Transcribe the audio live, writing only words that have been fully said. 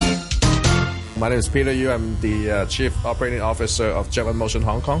My name is Peter Yu. I'm the Chief Operating Officer of Jet1 Motion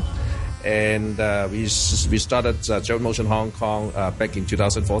Hong Kong. And we started Jet1 Motion Hong Kong back in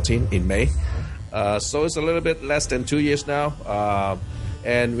 2014 in May. So it's a little bit less than 2 years now.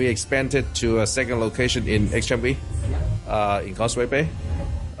 And we expanded to a second location in HMV in Causeway Bay.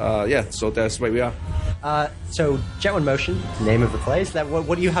 So that's where we are. So Jet1 Motion, the name of the place.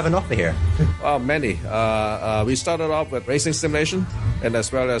 What do you have on offer here? Many. We started off with racing simulation and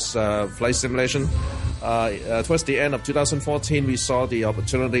as well as flight simulation. Towards the end of 2014, we saw the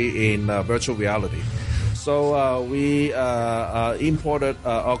opportunity in virtual reality. So we imported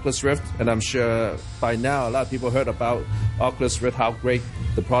Oculus Rift, and I'm sure by now a lot of people heard about Oculus Rift, how great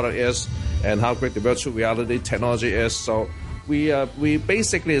the product is and how great the virtual reality technology is. So we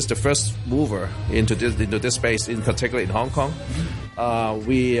basically is the first mover into this space, in particular in Hong Kong.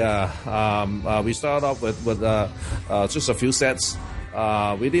 We started off with just a few sets.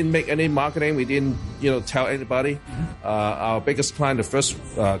 We didn't make any marketing. We didn't tell anybody. Our biggest client, the first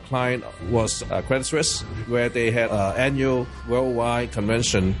client, was Credit Suisse, where they had an annual worldwide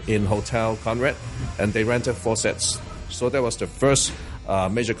convention in Hotel Conrad, and they rented 4 sets. So that was the first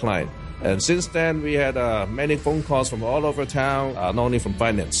major client. And since then, we had many phone calls from all over town, not only from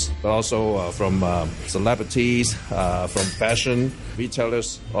finance, but also from celebrities, from fashion,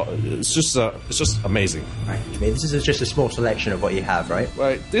 retailers. It's just amazing. Right. This is just a small selection of what you have, right?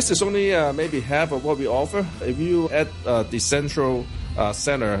 Right. This is only maybe half of what we offer. If you add the central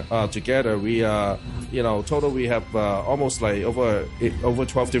center together, we total we have almost like over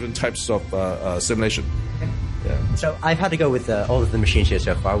 12 different types of simulation. Yeah. So I've had to go with all of the machines here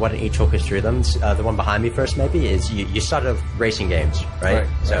so far. Why don't you talk us through them? The one behind me first, maybe, is you started off racing games, right?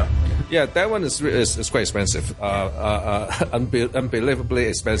 So, yeah, that one is quite expensive, unbelievably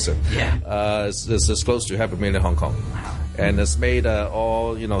expensive. Yeah, it's close to $500,000 Hong Kong, and it's made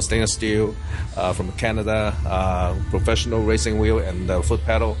all stainless steel from Canada, professional racing wheel and foot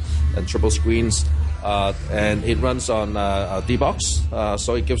pedal and triple screens. And it runs on D-Box,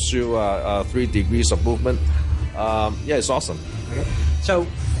 so it gives you 3 degrees of movement. It's awesome. Okay. So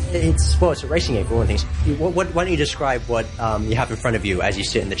it's a racing game for one thing. Why don't you describe what you have in front of you as you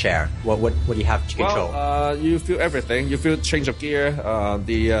sit in the chair? What do you have to control? Well, you feel everything. You feel change of gear,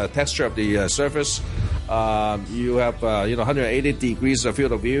 the texture of the surface. You have 180 degrees of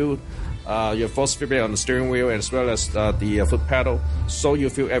field of view. Your force feedback on the steering wheel as well as the foot pedal. So you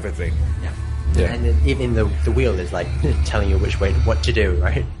feel everything. Yeah. And even the wheel is like telling you what to do,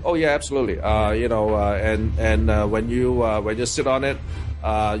 right? Oh yeah, absolutely. When you sit on it,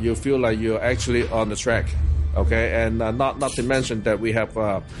 you feel like you're actually on the track. Okay, and not to mention that we have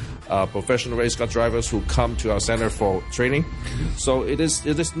professional race car drivers who come to our center for training. So it is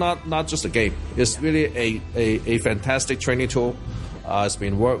not just a game. It's really a fantastic training tool. It's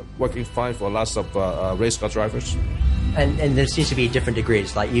been working fine for lots of race car drivers. And there seems to be different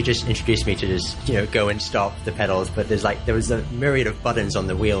degrees. Like you just introduced me to just go and stop the pedals, but there was a myriad of buttons on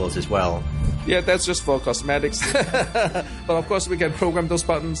the wheels as well. Yeah, that's just for cosmetics. But of course, we can program those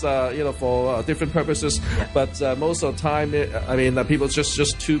buttons, for different purposes. Yeah. But most of the time, people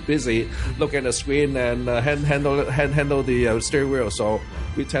just too busy looking at the screen and handle the steering wheel. So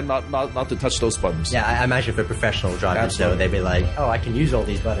we tend not to touch those buttons. Yeah, I imagine for professional drivers, though, they'd be like, "Oh, I can use all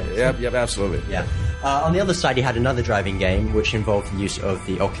these buttons." Yep, absolutely. Yeah. On the other side, you had another driving game which involved the use of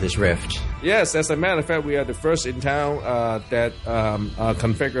the Oculus Rift. Yes, as a matter of fact, we are the first in town that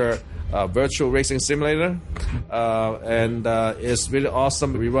configure virtual racing simulator, and it's really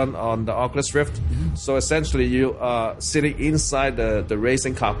awesome. We run on the Oculus Rift, so essentially you are sitting inside the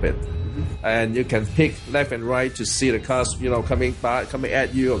racing cockpit, and you can pick left and right to see the cars, coming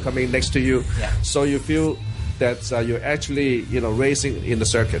at you or coming next to you. Yeah. So you feel that you're actually, racing in the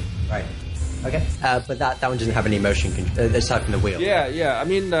circuit. Right. Okay, but that one doesn't have any motion aside from the wheel. Yeah. I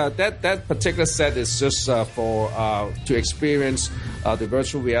mean, that particular set is just for to experience the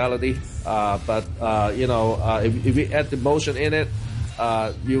virtual reality. But if we add the motion in it,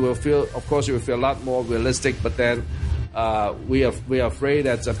 you will feel a lot more realistic. But then we are afraid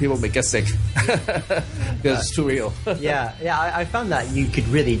that people may get sick because it's too real. Yeah. I found that you could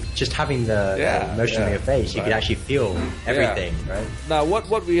really, just having the motion on your face, you could actually feel everything, right? Now,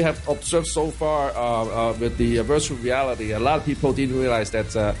 what we have observed so far with the virtual reality, a lot of people didn't realize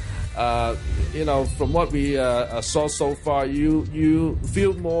that. From what we saw so far, you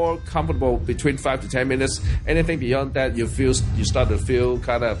feel more comfortable between 5 to 10 minutes. Anything beyond that, you start to feel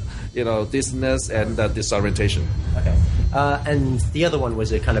kind of dizziness and disorientation. Okay. And the other one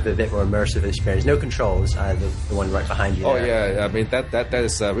was a kind of a bit more immersive experience. No controls. The one right behind you. Oh there. Yeah. I mean that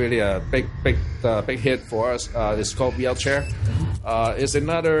is really a big hit for us. It's called VL Chair. It's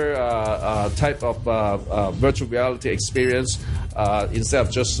another type of virtual reality experience. Instead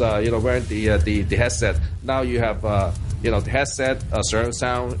of just wearing the headset, now you have the headset, surround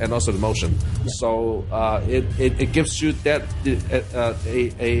sound, and also the motion. So it gives you that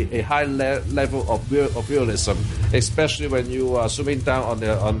a high level of realism, especially when you are zooming down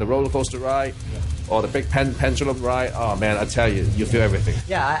on the roller coaster ride. Or the big pendulum ride. Oh man, I tell you, you feel everything.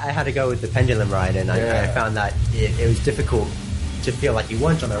 Yeah, I had to go with the pendulum ride, and I found that it was difficult to feel like you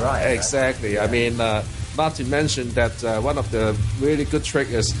weren't on a ride. Exactly. Right? I mean, Martin mentioned that one of the really good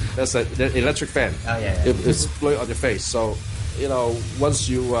tricks is there's the electric fan. Oh yeah. It's blowing on your face. So once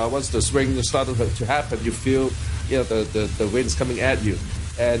the swing started to happen, you feel the wind's coming at you,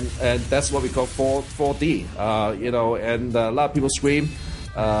 and that's what we call 4D. And a lot of people scream.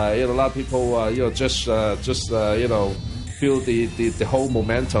 A lot of people, just feel the whole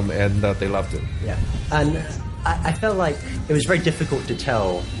momentum, and they loved it. Yeah, and I felt like it was very difficult to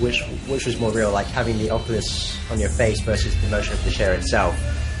tell which was more real, like having the Oculus on your face versus the motion of the chair itself.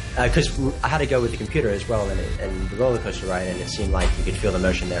 Because I had to go with the computer as well, and the roller coaster ride, and it seemed like you could feel the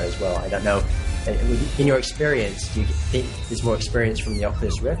motion there as well. I don't know. In your experience, do you think there's more experience from the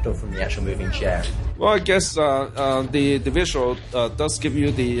Oculus Rift or from the actual moving chair? Well, I guess the visual does give you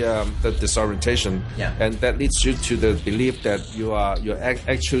the disorientation, and that leads you to the belief that you're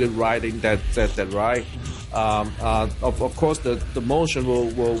actually riding that ride. Of course, the motion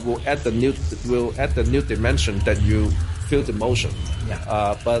will add the new dimension that you feel the motion.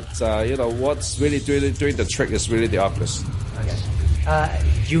 Yeah. But what's really doing the trick is really the Oculus. Okay.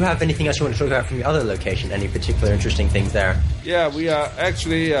 Do you have anything else you want to talk about from your other location? Any particular interesting things there? Yeah, we are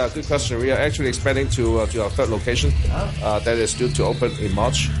actually, good question. We are actually expanding to our third location. That is due to open in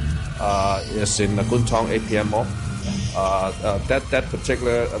March. It's in Guntong APM Mall. That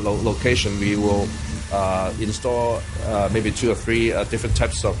particular location, we will install maybe 2 or 3 different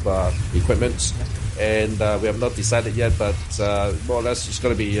types of equipment. And we have not decided yet, but more or less it's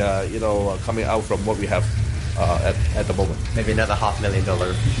going to be, coming out from what we have at the moment. Maybe another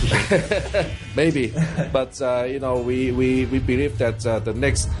 $500,000. Maybe, but we believe that the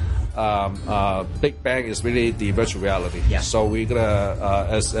next big bang is really the virtual reality. Yeah. So we're gonna,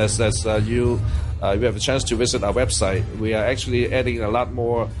 as you have a chance to visit our website, we are actually adding a lot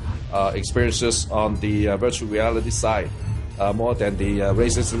more experiences on the virtual reality side. More than the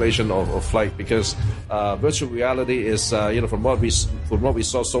racing simulation or flight, because virtual reality is from what we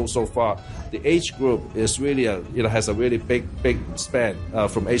saw so far, the age group is really has a really big span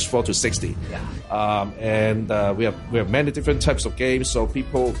from age 4 to 60. Yeah. And we have many different types of games, so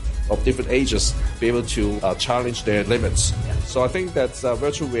people of different ages be able to challenge their limits. Yeah. So I think that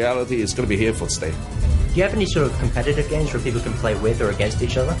virtual reality is going to be here for stay. Do you have any sort of competitive games where people can play with or against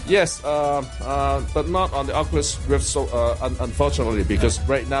each other? Yes, but not on the Oculus Rift, so unfortunately, because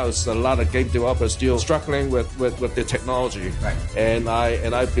right now it's a lot of game developers still struggling with the technology. Right. And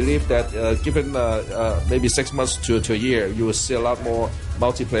I believe that given maybe 6 months to a year, you will see a lot more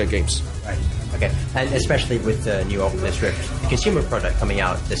multiplayer games. Right. Okay. And especially with the new Oculus Rift consumer product coming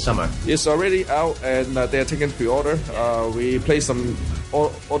out this summer. It's already out, and they're taking pre-order. We placed some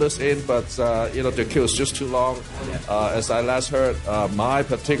orders in, but the queue is just too long. As I last heard, my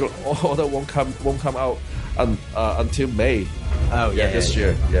particular order won't come out until May. Oh yeah, this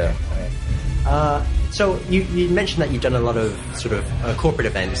year. Yeah. Okay. So you mentioned that you've done a lot of sort of corporate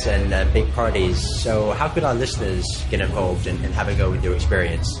events and big parties. So how could our listeners get involved and have a go with your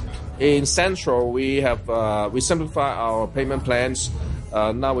experience? In Central, we simplify our payment plans.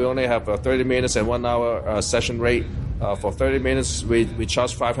 Now we only have 30 minutes and 1 hour session rate. For 30 minutes, we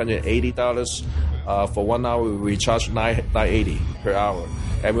charge $580. For 1 hour, we charge $980 per hour.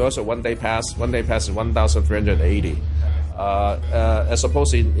 And we also one day pass. 1 day pass is $1,380. As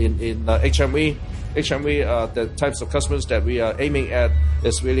opposed in HMV, the types of customers that we are aiming at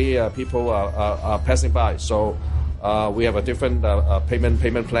is really people are passing by. So we have a different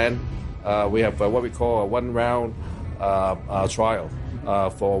payment plan. We have what we call a 1 round trial.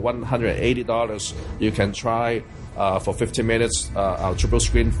 For $180, you can try for 15 minutes our triple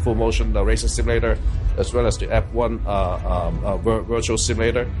screen full motion racing simulator, as well as the F1 virtual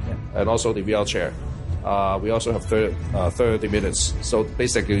simulator, and also the VR chair. We also have 30 minutes. So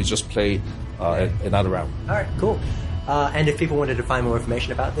basically, you just play another round. All right, cool. And if people wanted to find more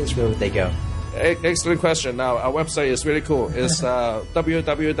information about this, where would they go? Excellent question. Now, our website is really cool. It's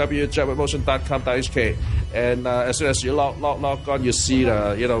www.jetwinmotion.com.hk, and as soon as you log on, you see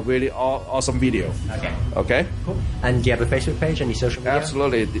the really awesome video. Okay. Cool. And do you have a Facebook page? Any social media?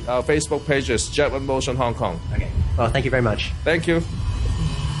 Absolutely. Our Facebook page is Jet Motion Hong Kong. Okay. Well, thank you very much. Thank you.